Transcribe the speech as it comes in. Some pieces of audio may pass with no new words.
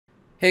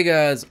Hey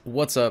guys,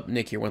 what's up?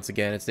 Nick here once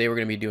again. And today we're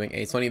going to be doing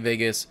a Sony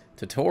Vegas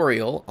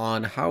tutorial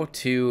on how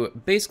to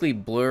basically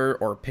blur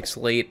or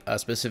pixelate a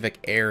specific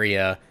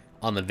area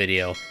on the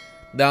video.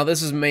 Now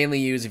this is mainly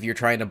used if you're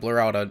trying to blur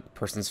out a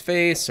person's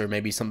face or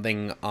maybe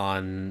something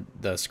on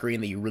the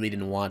screen that you really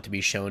didn't want to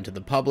be shown to the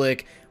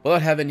public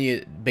without having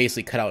to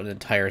basically cut out an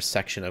entire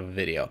section of a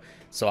video.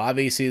 So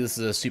obviously this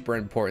is a super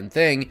important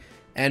thing.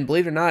 And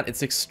believe it or not,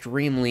 it's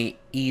extremely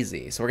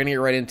easy. So we're going to get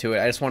right into it.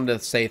 I just wanted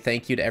to say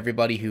thank you to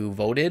everybody who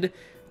voted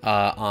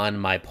on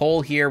my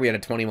poll here. We had a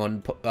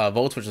 21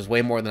 votes, which is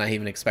way more than I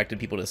even expected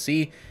people to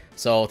see.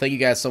 So thank you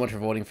guys so much for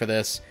voting for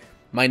this.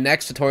 My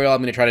next tutorial I'm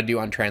going to try to do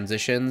on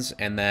transitions,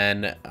 and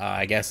then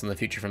I guess in the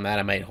future from that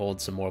I might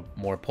hold some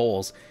more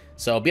polls.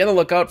 So be on the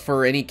lookout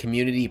for any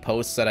community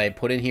posts that I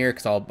put in here,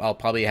 because I'll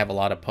probably have a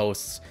lot of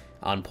posts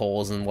on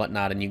polls and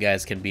whatnot, and you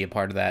guys can be a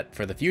part of that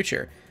for the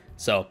future.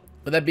 So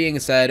with that being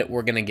said,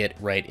 we're going to get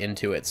right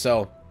into it.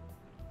 So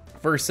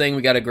first thing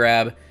we got to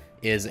grab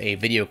is a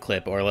video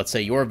clip, or let's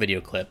say your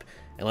video clip.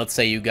 And let's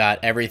say you got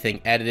everything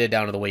edited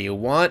down to the way you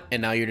want,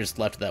 and now you're just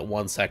left with that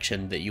one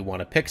section that you want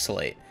to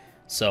pixelate.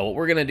 So what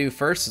we're going to do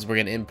first is we're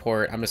going to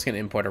import, I'm just going to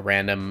import a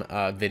random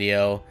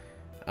video.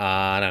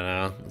 I don't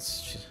know.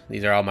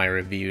 These are all my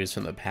reviews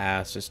from the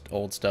past, just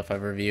old stuff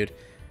I've reviewed.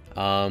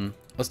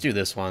 Let's do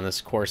this one, this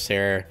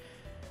Corsair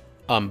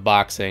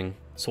unboxing.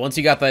 So once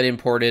you got that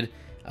imported,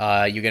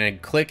 you're going to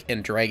click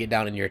and drag it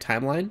down in your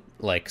timeline,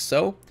 like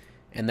so.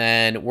 And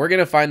then we're going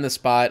to find the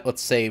spot,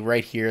 let's say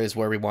right here is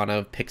where we want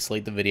to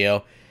pixelate the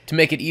video. To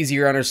make it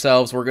easier on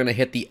ourselves, we're going to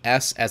hit the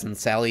S as in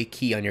Sally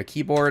key on your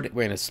keyboard.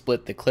 We're going to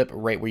split the clip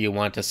right where you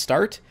want to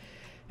start.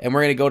 And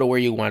we're going to go to where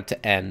you want it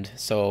to end.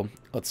 So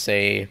let's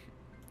say,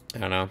 I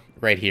don't know,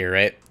 right here,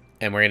 right?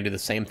 And we're going to do the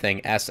same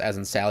thing, S as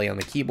in Sally on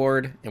the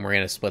keyboard, and we're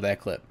going to split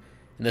that clip.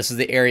 And this is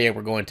the area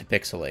we're going to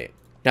pixelate.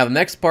 Now the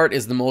next part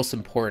is the most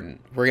important.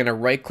 We're going to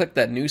right click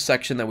that new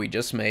section that we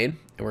just made,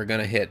 and we're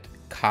going to hit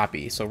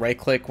copy. So right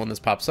click when this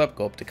pops up,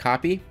 go up to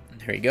copy.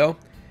 There you go.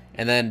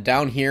 And then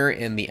down here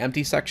in the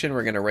empty section,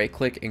 we're going to right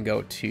click and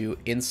go to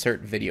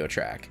insert video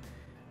track.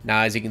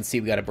 Now as you can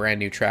see, we got a brand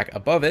new track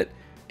above it.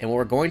 And what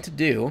we're going to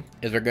do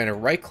is we're going to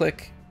right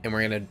click and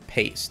we're going to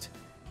paste.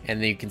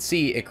 And then you can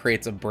see it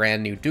creates a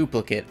brand new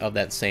duplicate of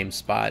that same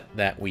spot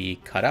that we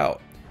cut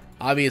out.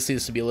 Obviously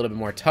this would be a little bit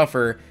more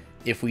tougher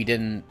if we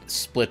didn't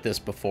split this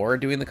before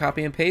doing the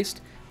copy and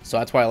paste. So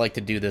that's why I like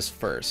to do this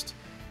first.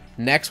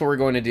 Next, what we're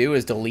going to do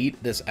is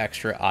delete this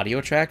extra audio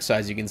track. So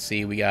as you can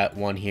see, we got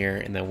one here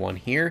and then one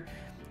here.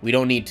 We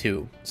don't need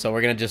two. So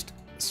we're going to just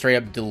straight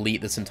up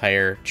delete this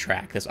entire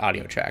track, this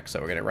audio track. So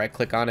we're going to right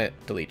click on it,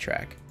 delete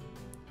track.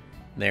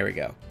 There we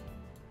go.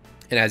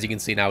 And as you can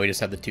see, now we just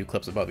have the two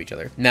clips above each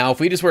other. Now,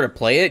 if we just were to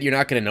play it, you're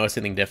not going to notice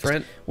anything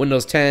different.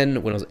 Windows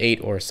 10, Windows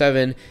 8 or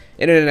 7,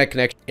 internet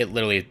connection, it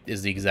literally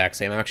is the exact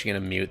same. I'm actually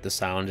going to mute the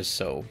sound just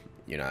so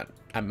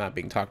I'm not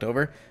being talked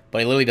over,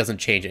 but it literally doesn't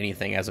change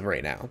anything as of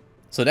right now.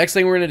 So next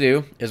thing we're going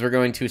to do is we're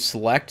going to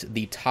select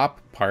the top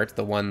part,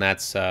 the one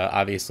that's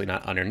obviously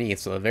not underneath,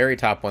 so the very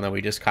top one that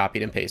we just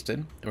copied and pasted.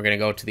 And we're going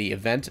to go to the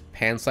event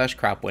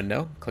pan/crop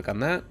window, click on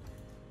that,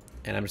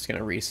 and I'm just going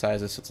to resize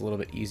this so it's a little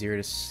bit easier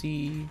to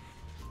see.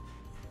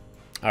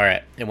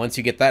 Alright, and once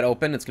you get that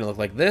open, it's going to look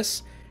like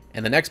this.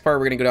 And the next part,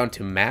 we're going to go down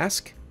to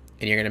mask,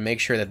 and you're going to make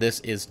sure that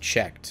this is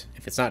checked.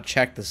 If it's not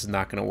checked, this is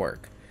not going to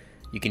work.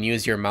 You can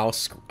use your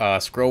mouse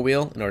scroll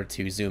wheel in order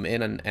to zoom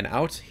in and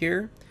out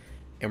here.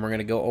 And we're going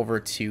to go over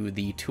to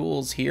the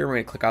tools here. We're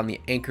going to click on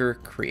the anchor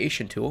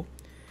creation tool.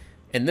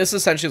 And this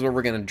essentially is where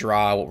we're going to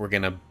draw what we're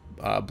going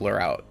to blur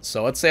out.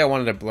 So let's say I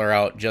wanted to blur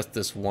out just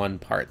this one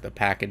part, the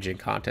package and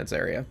contents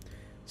area.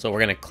 So we're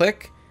going to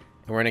click,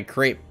 and we're going to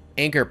create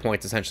anchor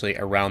points essentially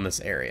around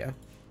this area.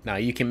 Now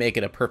you can make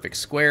it a perfect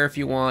square if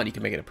you want. You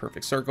can make it a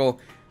perfect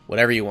circle,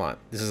 whatever you want.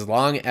 This is as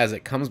long as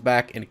it comes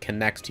back and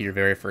connects to your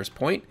very first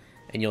point.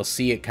 And you'll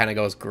see it kind of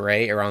goes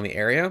gray around the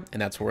area,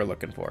 and that's what we're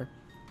looking for.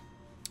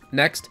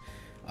 Next,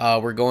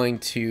 we're going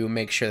to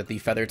make sure that the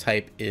feather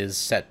type is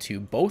set to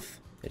both.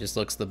 It just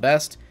looks the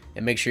best.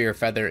 And make sure your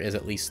feather is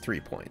at least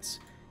 3 points.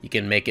 You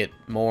can make it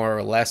more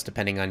or less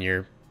depending on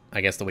your,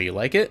 I guess, the way you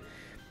like it.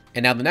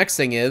 And now the next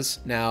thing is,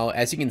 now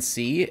as you can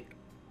see,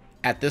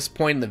 at this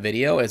point in the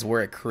video is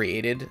where it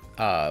created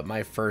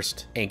my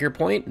first anchor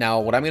point. Now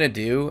what I'm going to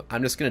do,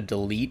 I'm just going to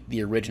delete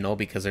the original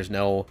because there's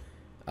no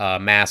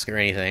mask or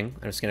anything.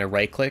 I'm just going to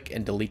right click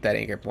and delete that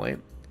anchor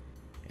point.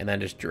 And then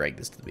just drag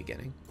this to the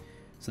beginning.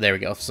 So there we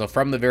go. So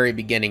from the very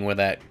beginning where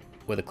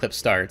the clip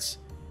starts,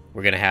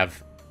 we're going to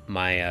have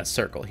my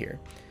circle here.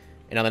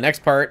 And now the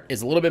next part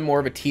is a little bit more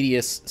of a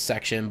tedious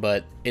section,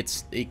 but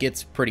it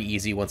gets pretty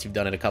easy once you've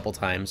done it a couple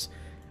times.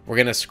 We're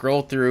going to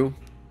scroll through,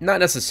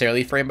 not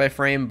necessarily frame by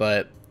frame,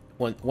 but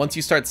once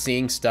you start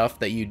seeing stuff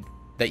that you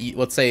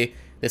let's say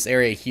this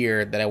area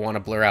here that I want to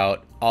blur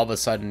out, all of a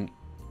sudden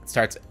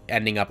starts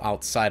ending up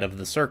outside of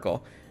the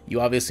circle. You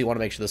obviously want to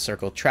make sure the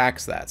circle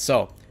tracks that.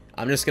 So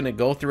I'm just going to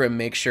go through and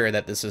make sure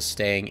that this is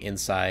staying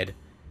inside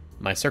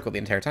my circle the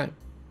entire time.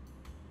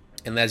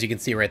 And as you can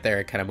see right there,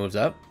 it kind of moves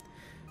up.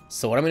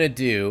 So what I'm going to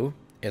do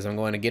is I'm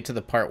going to get to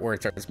the part where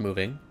it starts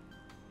moving.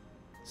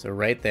 So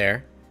right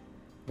there,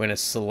 we're going to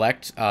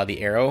select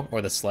the arrow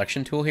or the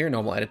selection tool here,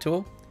 normal edit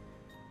tool.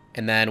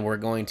 And then we're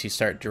going to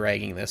start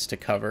dragging this to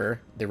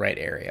cover the right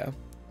area.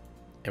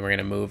 And we're going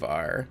to move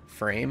our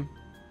frame.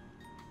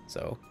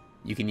 So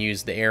you can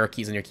use the arrow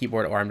keys on your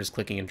keyboard, or I'm just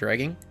clicking and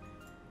dragging.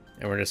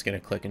 And we're just going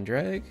to click and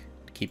drag,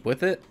 keep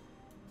with it.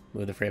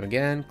 Move the frame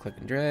again, click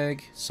and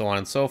drag, so on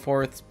and so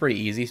forth. It's pretty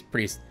easy, it's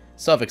pretty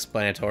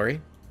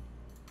self-explanatory.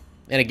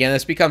 And again,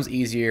 this becomes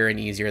easier and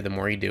easier the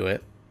more you do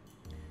it.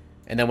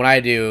 And then what I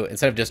do,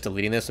 instead of just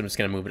deleting this, I'm just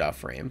going to move it off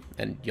frame.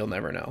 And you'll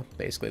never know.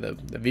 Basically,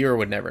 the viewer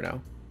would never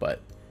know.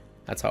 But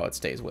that's how it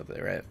stays with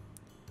it, right?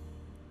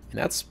 And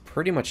that's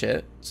pretty much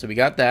it. So we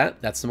got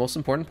that. That's the most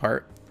important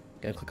part.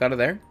 Gonna click out of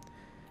there.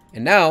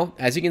 And now,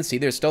 as you can see,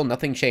 there's still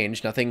nothing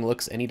changed. Nothing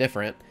looks any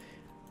different.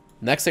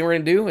 Next thing we're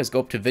going to do is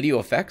go up to Video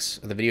Effects,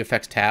 or the Video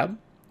Effects tab,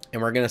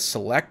 and we're going to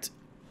select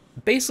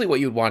basically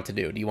what you would want to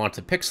do. Do you want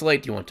to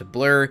pixelate? Do you want to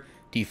blur?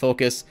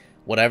 defocus,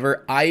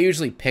 whatever. I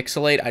usually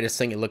pixelate. I just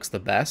think it looks the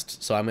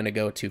best. So I'm going to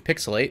go to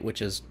pixelate,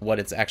 which is what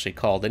it's actually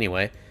called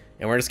anyway.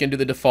 And we're just going to do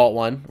the default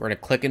one. We're going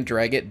to click and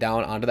drag it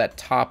down onto that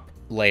top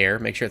layer.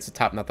 Make sure it's the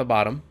top, not the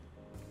bottom.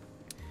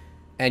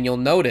 And you'll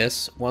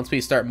notice once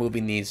we start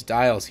moving these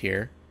dials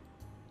here,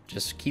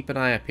 just keep an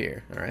eye up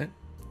here, all right?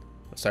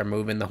 We'll start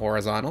moving the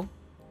horizontal.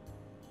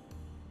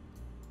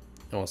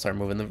 And we'll start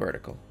moving the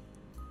vertical.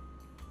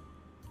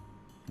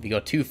 If you go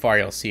too far,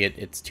 you'll see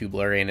it's too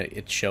blurry and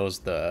it shows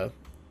the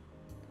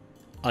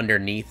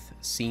underneath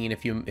scene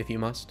if you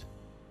must.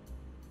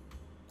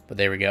 But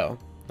there we go.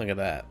 Look at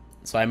that.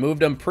 So I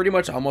moved them pretty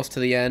much almost to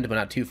the end, but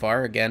not too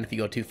far. Again, if you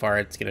go too far,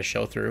 it's going to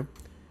show through.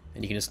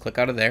 And you can just click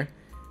out of there.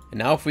 And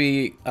now if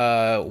we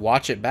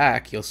watch it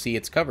back, you'll see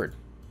it's covered.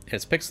 And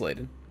it's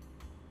pixelated.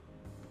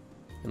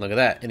 And look at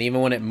that. And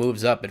even when it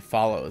moves up, it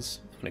follows.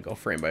 I'm going to go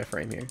frame by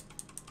frame here.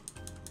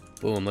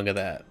 Boom, look at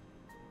that.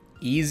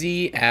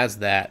 Easy as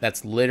that.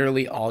 That's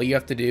literally all you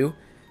have to do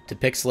to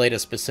pixelate a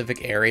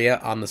specific area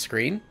on the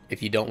screen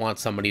if you don't want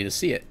somebody to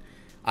see it.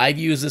 I've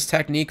used this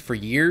technique for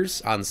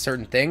years on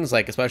certain things,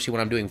 like especially when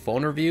I'm doing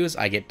phone reviews.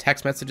 I get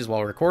text messages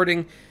while recording,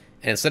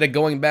 and instead of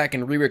going back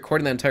and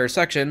re-recording that entire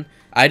section,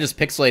 I just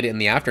pixelate it in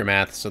the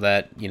aftermath so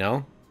that, you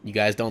know, you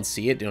guys don't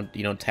see it. You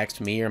don't text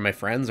me or my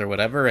friends or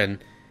whatever,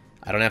 and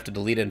I don't have to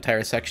delete an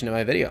entire section of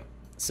my video.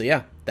 So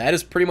yeah, that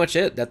is pretty much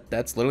it.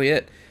 That's literally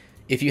it.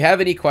 If you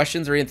have any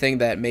questions or anything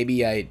that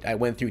maybe I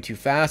went through too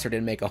fast or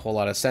didn't make a whole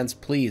lot of sense,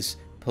 please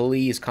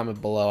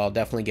comment below. I'll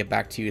definitely get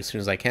back to you as soon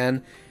as I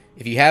can.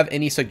 If you have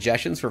any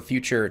suggestions for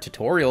future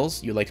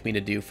tutorials you'd like me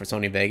to do for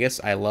Sony Vegas,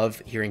 I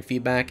love hearing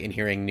feedback and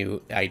hearing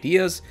new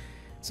ideas.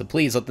 So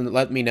please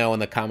let me know in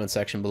the comment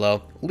section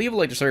below. Leave a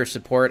like to show your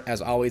support.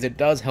 As always, it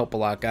does help a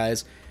lot,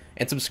 guys.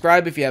 And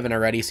subscribe if you haven't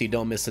already so you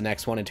don't miss the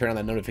next one, and turn on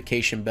that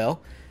notification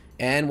bell.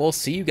 And we'll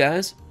see you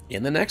guys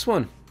in the next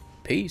one.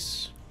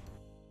 Peace.